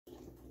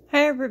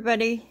Hey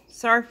everybody,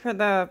 sorry for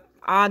the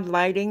odd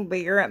lighting,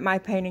 but you're at my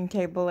painting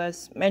table,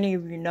 as many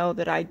of you know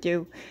that I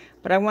do.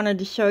 But I wanted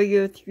to show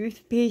you a few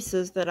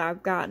pieces that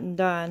I've gotten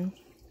done.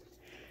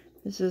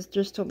 This is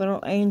just a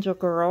little angel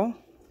girl.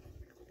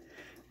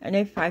 And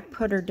if I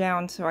put her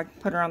down so I can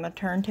put her on the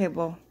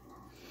turntable,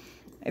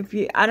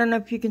 I don't know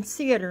if you can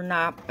see it or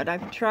not, but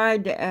I've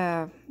tried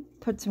to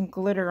put some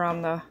glitter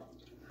on the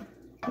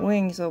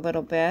wings a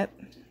little bit.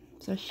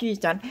 So she's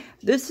done.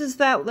 This is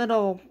that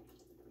little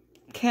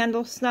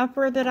candle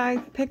snuffer that I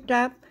picked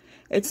up.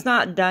 It's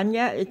not done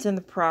yet, it's in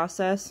the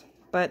process,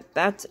 but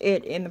that's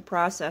it in the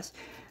process.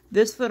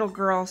 This little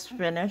girl's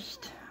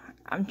finished.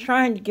 I'm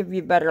trying to give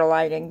you better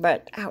lighting,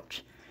 but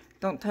ouch,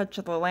 don't touch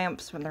the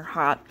lamps when they're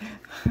hot.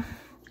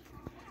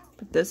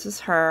 But this is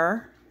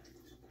her.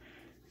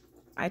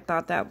 I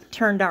thought that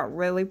turned out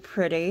really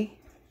pretty,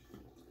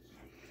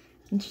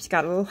 and she's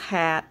got a little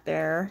hat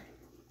there.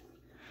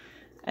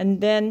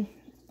 And then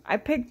I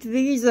picked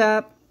these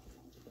up,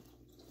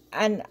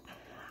 and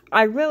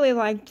I really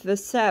liked the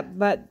set,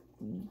 but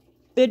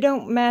they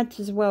don't match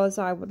as well as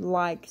I would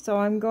like. So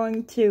I'm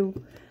going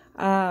to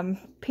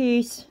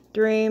Peace,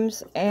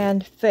 Dreams,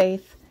 and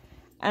Faith.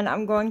 And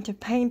I'm going to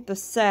paint the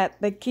set,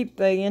 but keep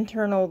the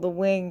internal, the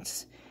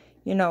wings,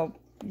 you know,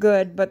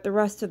 good. But the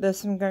rest of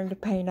this I'm going to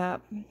paint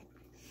up.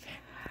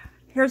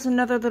 Here's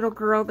another little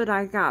girl that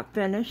I got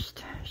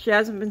finished. She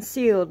hasn't been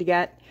sealed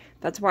yet.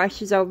 That's why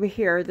she's over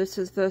here. This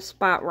is the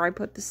spot where I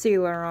put the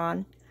sealer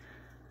on.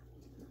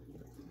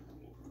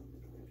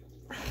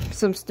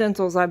 Some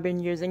stencils I've been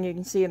using, you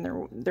can see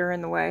they're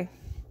in the way.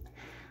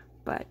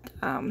 But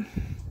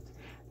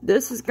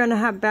this is going to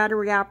have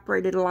battery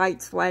operated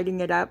lights lighting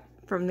it up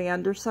from the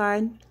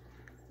underside.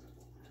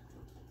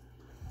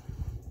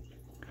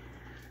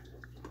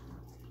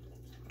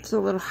 It's a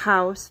little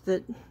house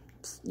that,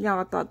 you know,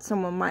 I thought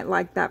someone might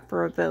like that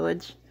for a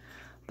village.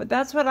 But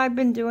that's what I've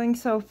been doing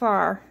so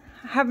far.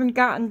 I haven't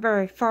gotten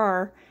very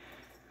far,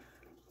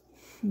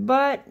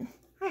 but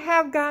I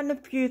have gotten a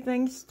few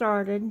things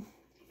started.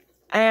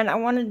 And I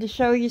wanted to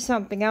show you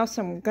something else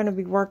I'm going to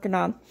be working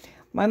on.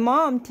 My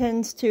mom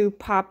tends to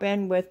pop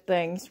in with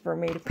things for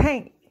me to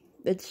paint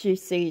that she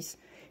sees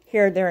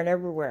here, there, and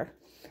everywhere.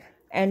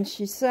 And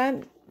she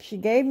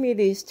gave me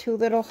these two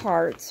little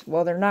hearts.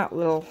 Well, they're not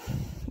little,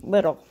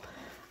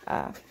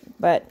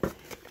 but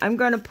I'm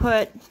going to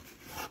put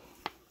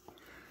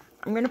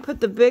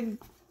the big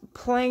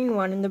plain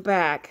one in the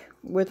back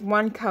with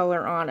one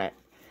color on it.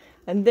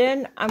 And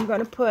then I'm going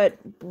to put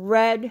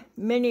red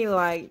mini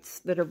lights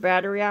that are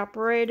battery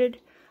operated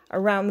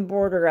around the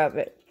border of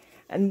it.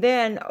 And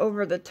then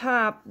over the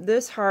top,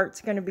 this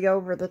heart's going to be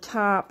over the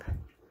top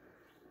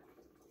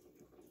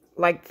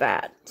like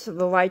that. So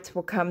the lights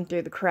will come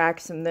through the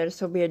cracks, and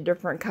this will be a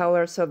different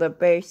color, so the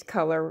base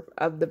color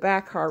of the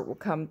back heart will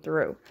come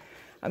through.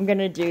 I'm going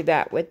to do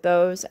that with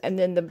those. And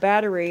then the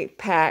battery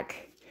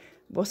pack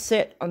will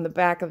sit on the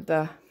back of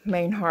the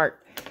main heart.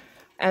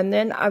 And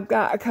then I've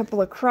got a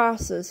couple of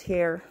crosses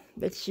here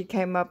that she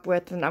came up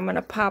with, and I'm going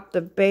to pop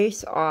the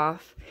base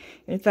off.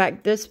 In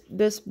fact, this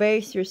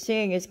base you're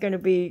seeing is going to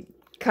be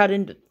cut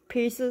into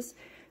pieces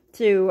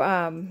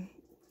to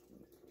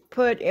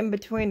put in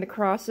between the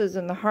crosses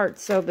and the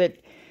hearts so that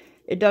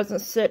it doesn't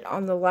sit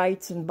on the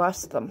lights and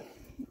bust them,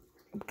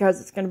 because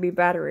it's going to be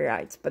battery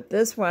lights. But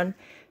this one,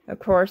 of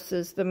course,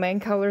 is the main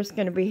color is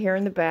going to be here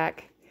in the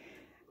back.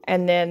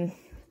 And then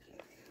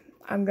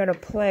I'm going to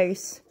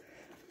place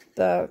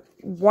the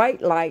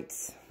white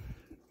lights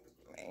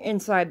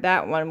inside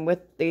that one with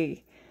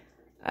the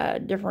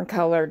different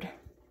colored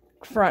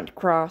front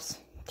cross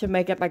to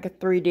make it like a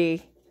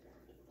 3D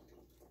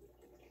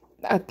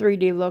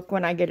look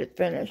when I get it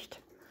finished.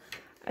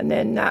 And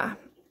then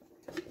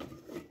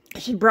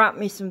she brought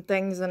me some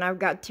things, and I've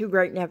got two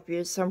great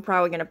nephews, so I'm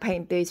probably going to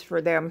paint these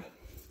for them.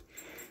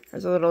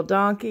 There's a little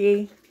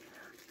donkey,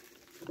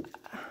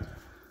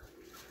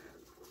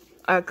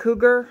 a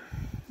cougar,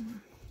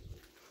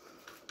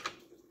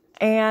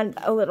 and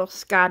a little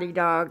Scotty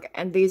dog.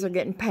 And these are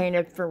getting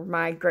painted for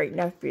my great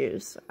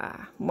nephews.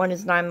 One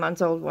is 9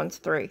 months old, one's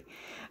 3.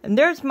 And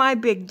there's my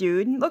big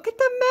dude. Look at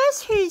the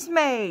mess he's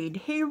made.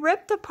 He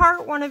ripped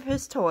apart one of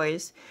his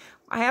toys.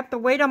 I have to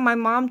wait on my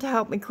mom to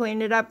help me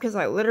clean it up, because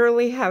I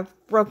literally have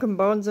broken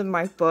bones in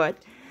my foot.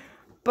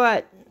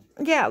 But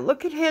yeah,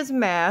 look at his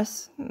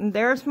mess. And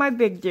there's my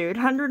big dude,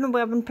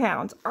 111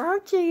 pounds.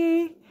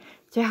 Archie,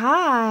 say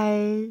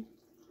hi.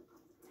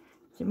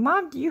 Say,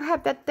 Mom, do you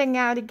have that thing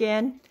out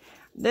again?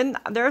 Then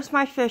there's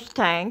my fish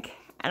tank,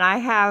 and I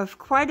have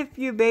quite a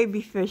few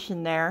baby fish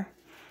in there.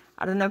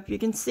 I don't know if you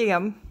can see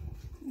them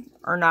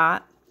or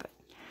not, but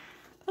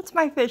that's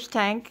my fish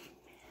tank.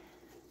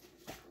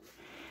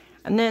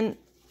 And then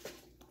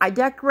I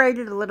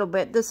decorated a little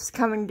bit. This is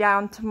coming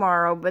down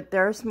tomorrow, but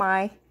there's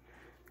my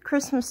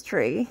Christmas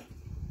tree.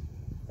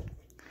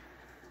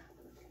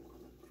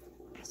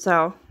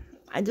 So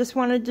I just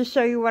wanted to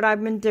show you what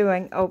I've been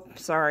doing. Oh,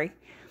 sorry.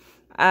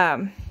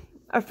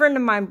 A friend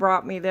of mine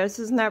brought me this.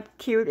 Isn't that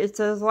cute? It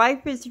says,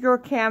 "Life is your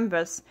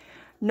canvas.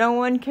 No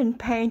one can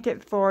paint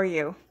it for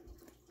you."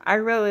 I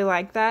really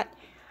like that.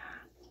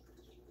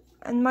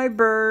 And my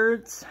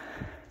birds.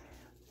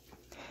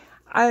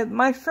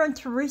 My friend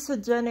Teresa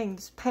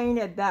Jennings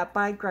painted that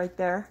bike right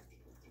there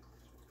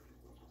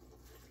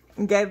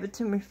and gave it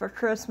to me for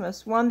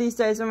Christmas. One of these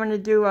days I'm going to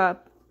do a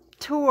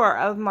tour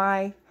of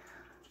my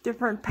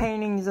different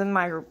paintings in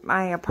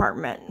my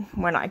apartment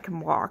when I can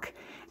walk.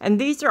 And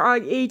these are all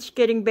each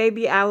getting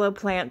baby aloe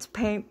plants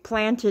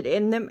planted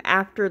in them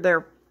after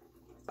they're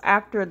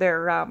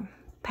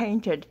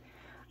painted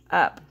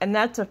up. And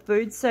that's a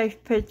food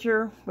safe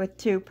picture with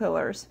 2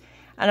 pillars.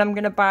 And I'm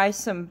going to buy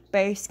some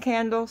base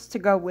candles to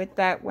go with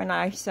that when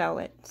I sell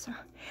it. So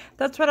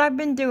that's what I've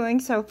been doing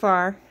so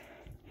far.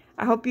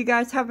 I hope you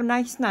guys have a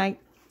nice night.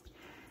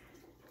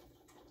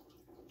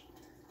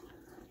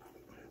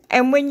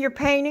 And when you're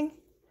painting,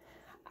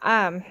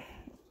 I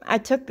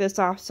took this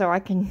off so I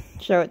can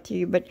show it to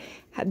you. But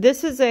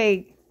this is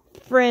a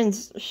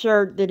friend's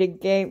shirt that he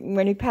gave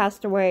when he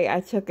passed away. I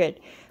took it.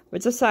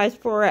 It's a size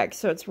 4X,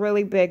 so it's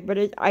really big.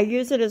 But I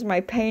use it as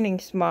my painting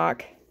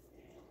smock.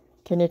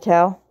 Can you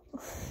tell?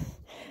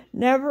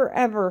 Never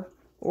ever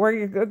wear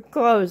your good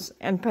clothes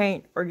and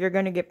paint, or you're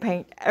going to get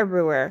paint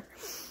everywhere.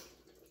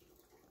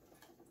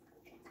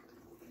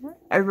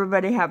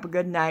 Everybody have a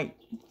good night.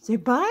 Say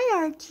bye,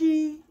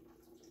 Archie.